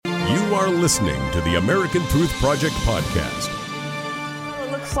You are listening to the American Truth Project podcast. It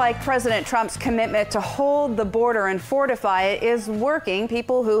looks like President Trump's commitment to hold the border and fortify it is working.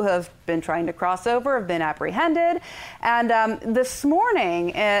 People who have been trying to cross over have been apprehended. And this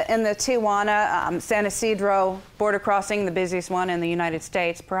morning in the Tijuana, San Ysidro border crossing, the busiest one in the United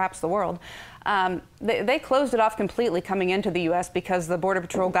States, perhaps the world, they closed it off completely coming into the U.S. because the Border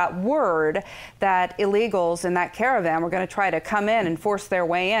Patrol got word that illegals in that caravan were going to try to come in and force their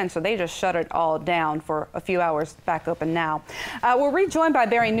way in. So they just shut it all down for a few hours, back open now. We're rejoined by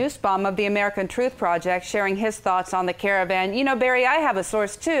Barry Nussbaum of the American Truth Project, sharing his thoughts on the caravan. You know, Barry, I have a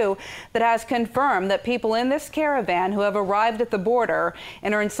source, too, that has confirmed that people in this caravan who have arrived at the border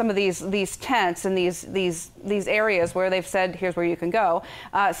and are in some of these tents and these areas where they've said, here's where you can go,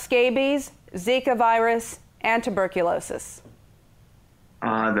 scabies, Zika virus, and tuberculosis.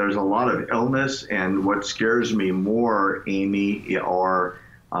 There's a lot of illness, and what scares me more, Aimee, are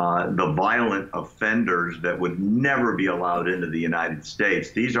the violent offenders that would never be allowed into the United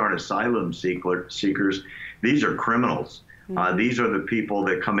States. These aren't asylum seekers. These are criminals. These are the people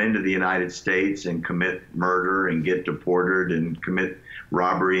that come into the United States and commit murder and get deported, and commit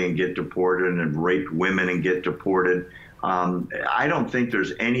robbery and get deported, and rape women and get deported. I don't think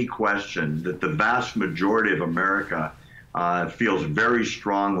there's any question that the vast majority of America feels very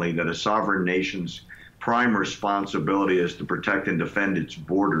strongly that a sovereign nation's prime responsibility is to protect and defend its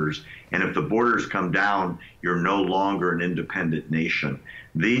borders. And if the borders come down, you're no longer an independent nation.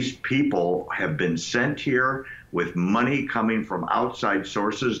 These people have been sent here with money coming from outside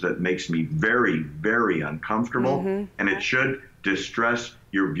sources that makes me very, very uncomfortable. And it should distress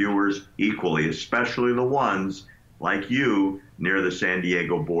your viewers equally, especially the ones like you, near the San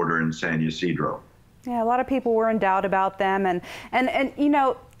Diego border in San Ysidro. Yeah, a lot of people were in doubt about them. And you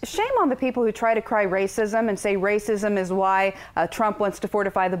know, shame on the people who try to cry racism and say racism is why Trump wants to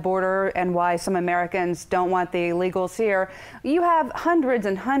fortify the border and why some Americans don't want the illegals here. You have hundreds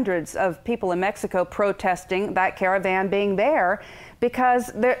and hundreds of people in Mexico protesting that caravan being there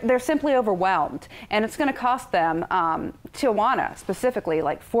because they're simply overwhelmed. And it's going to cost them, Tijuana specifically,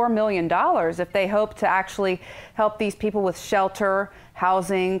 like $4 million if they hope to actually help these people with shelter,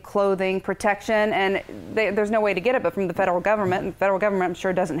 housing, clothing, protection, and there's no way to get it but from the federal government, and the federal government, I'm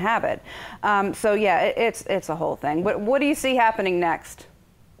sure, doesn't have it. So yeah, it's a whole thing. What do you see happening next?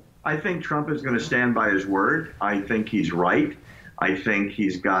 I think Trump is going to stand by his word. I think he's right. I think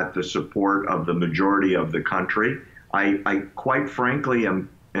he's got the support of the majority of the country. I quite frankly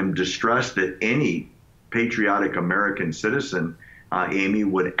am distressed that any patriotic American citizen, Aimee,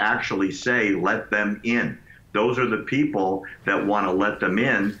 would actually say, let them in. Those are the people that want to let them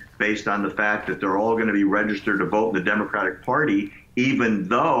in based on the fact that they're all going to be registered to vote in the Democratic Party, even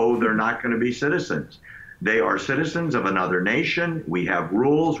though they're not going to be citizens. They are citizens of another nation. We have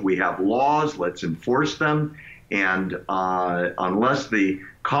rules, we have laws, let's enforce them. And unless the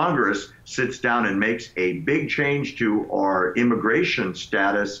Congress sits down and makes a big change to our immigration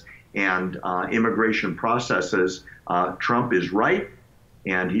status and immigration processes, Trump is right,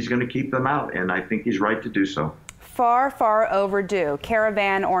 and he's going to keep them out. And I think he's right to do so. Far, far overdue,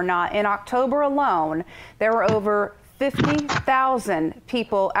 caravan or not. In October alone, there were over 50,000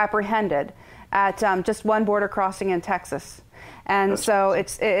 people apprehended at just one border crossing in Texas. And so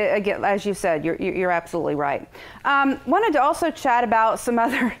it's, again, as you said, you're absolutely right. Wanted to also chat about some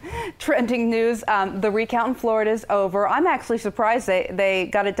other trending news. The recount in Florida is over. I'm actually surprised they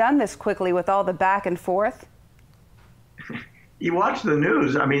got it done this quickly with all the back and forth. You watch the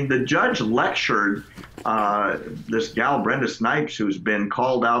news. I mean, the judge lectured this gal, Brenda Snipes, who's been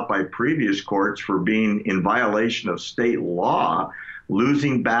called out by previous courts for being in violation of state law,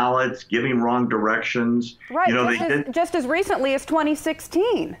 losing ballots, giving wrong directions. Right, you know, just as recently as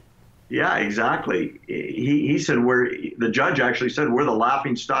 2016. Yeah, exactly. He said the judge actually said we're the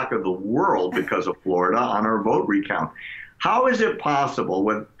laughing stock of the world because of Florida on our vote recount. How is it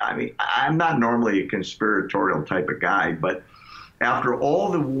possible I mean, I'm not normally a conspiratorial type of guy, but after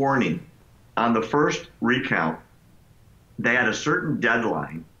all the warning on the first recount, they had a certain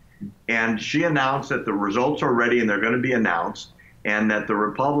deadline, and she announced that the results are ready and they're going to be announced, and that the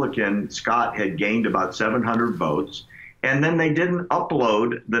Republican, Scott, had gained about 700 votes. And then they didn't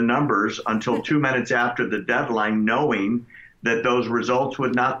upload the numbers until 2 minutes after the deadline, knowing that those results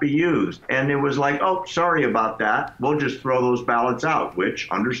would not be used. And it was like, oh, sorry about that. We'll just throw those ballots out, which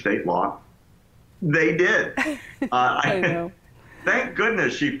under state law, they did. I know. Thank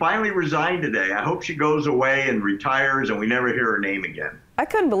goodness she finally resigned today. I hope she goes away and retires and we never hear her name again. I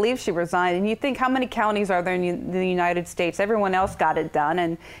couldn't believe she resigned. And you think, how many counties are there in the United States? Everyone else got it done.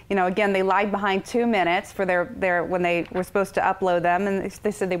 And, again, they lied behind 2 minutes for their when they were supposed to upload them. And they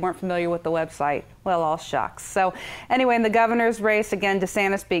said they weren't familiar with the website. Well, all shucks. So anyway, in the governor's race, again,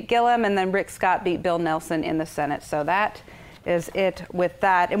 DeSantis beat Gillum, and then Rick Scott beat Bill Nelson in the Senate. So that is it with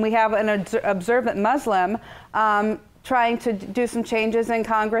that. And we have an observant Muslim trying to do some changes in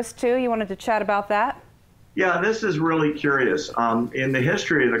Congress, too. You wanted to chat about that? Yeah, this is really curious. In the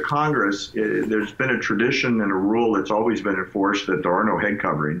history of the Congress, there's been a tradition and a rule that's always been enforced that there are no head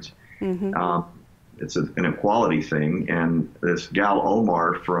coverings. Mm-hmm. It's an equality thing. And this gal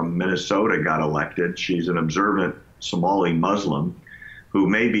Omar from Minnesota got elected. She's an observant Somali Muslim who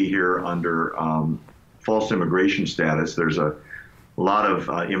may be here under false immigration status. There's a lot of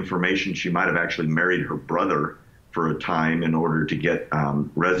information. She might have actually married her brother for a time in order to get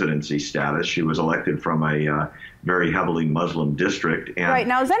residency status. She was elected from a very heavily Muslim district. And right.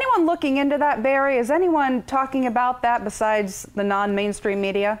 Now, is anyone looking into that, Barry? Is anyone talking about that besides the non-mainstream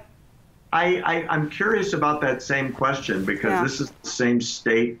media? I'm curious about that same question because this is the same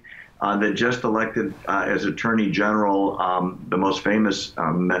state that just elected as Attorney General the most famous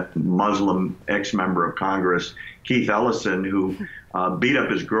Muslim ex-member of Congress, Keith Ellison, who beat up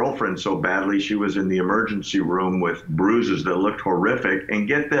his girlfriend so badly she was in the emergency room with bruises that looked horrific. And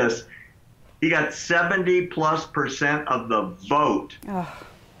get this, he got 70+% of the vote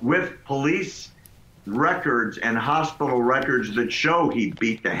with police records and hospital records that show he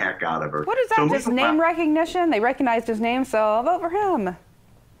beat the heck out of her. What is that, just name recognition? They recognized his name, so I'll vote for him.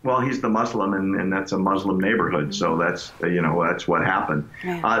 Well, he's the Muslim, and that's a Muslim neighborhood, so that's that's what happened.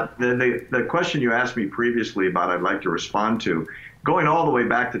 The question you asked me previously about, I'd like to respond to, going all the way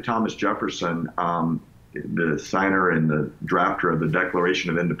back to Thomas Jefferson, the signer and the drafter of the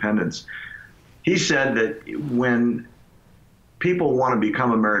Declaration of Independence. He said that when people want to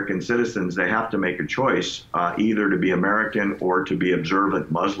become American citizens, they have to make a choice, either to be American or to be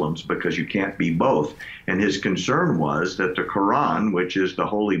observant Muslims, because you can't be both. And his concern was that the Quran, which is the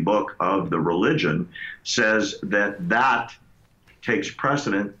holy book of the religion, says that takes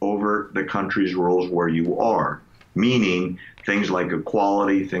precedent over the country's rules where you are, meaning things like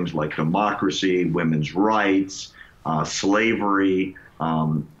equality, things like democracy, women's rights, slavery,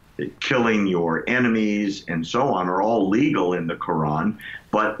 killing your enemies, and so on, are all legal in the Quran,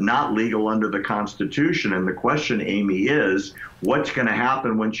 but not legal under the Constitution. And the question, Aimee, is what's going to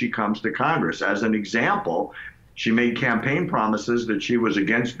happen when she comes to Congress? As an example, she made campaign promises that she was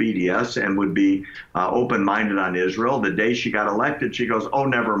against BDS and would be open-minded on Israel. The day she got elected, she goes, oh,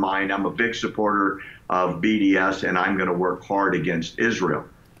 never mind, I'm a big supporter of BDS, and I'm going to work hard against Israel.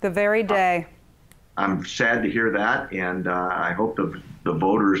 The very day. I'm sad to hear that, and I hope the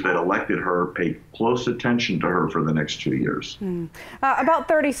voters that elected her pay close attention to her for the next 2 years. About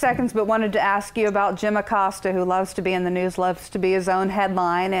 30 seconds, but wanted to ask you about Jim Acosta, who loves to be in the news, loves to be his own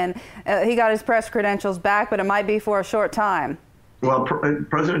headline, and he got his press credentials back, but it might be for a short time. Well,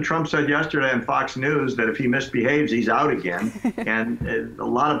 President Trump said yesterday on Fox News that if he misbehaves, he's out again, and a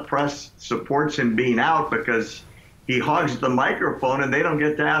lot of press supports him being out because he hogs the microphone and they don't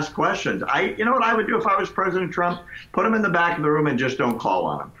get to ask questions. You know what I would do if I was President Trump? Put him in the back of the room and just don't call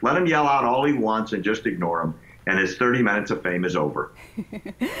on him. Let him yell out all he wants and just ignore him. And his 30 minutes of fame is over.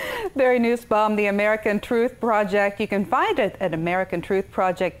 Barry Nussbaum, the American Truth Project. You can find it at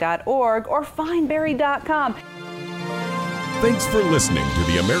americantruthproject.org or findbarry.com. Thanks for listening to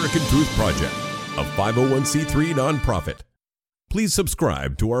the American Truth Project, a 501c3 nonprofit. Please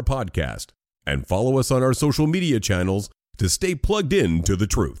subscribe to our podcast and follow us on our social media channels to stay plugged in to the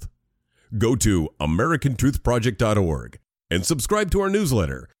truth. Go to americantruthproject.org and subscribe to our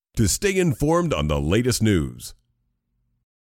newsletter to stay informed on the latest news.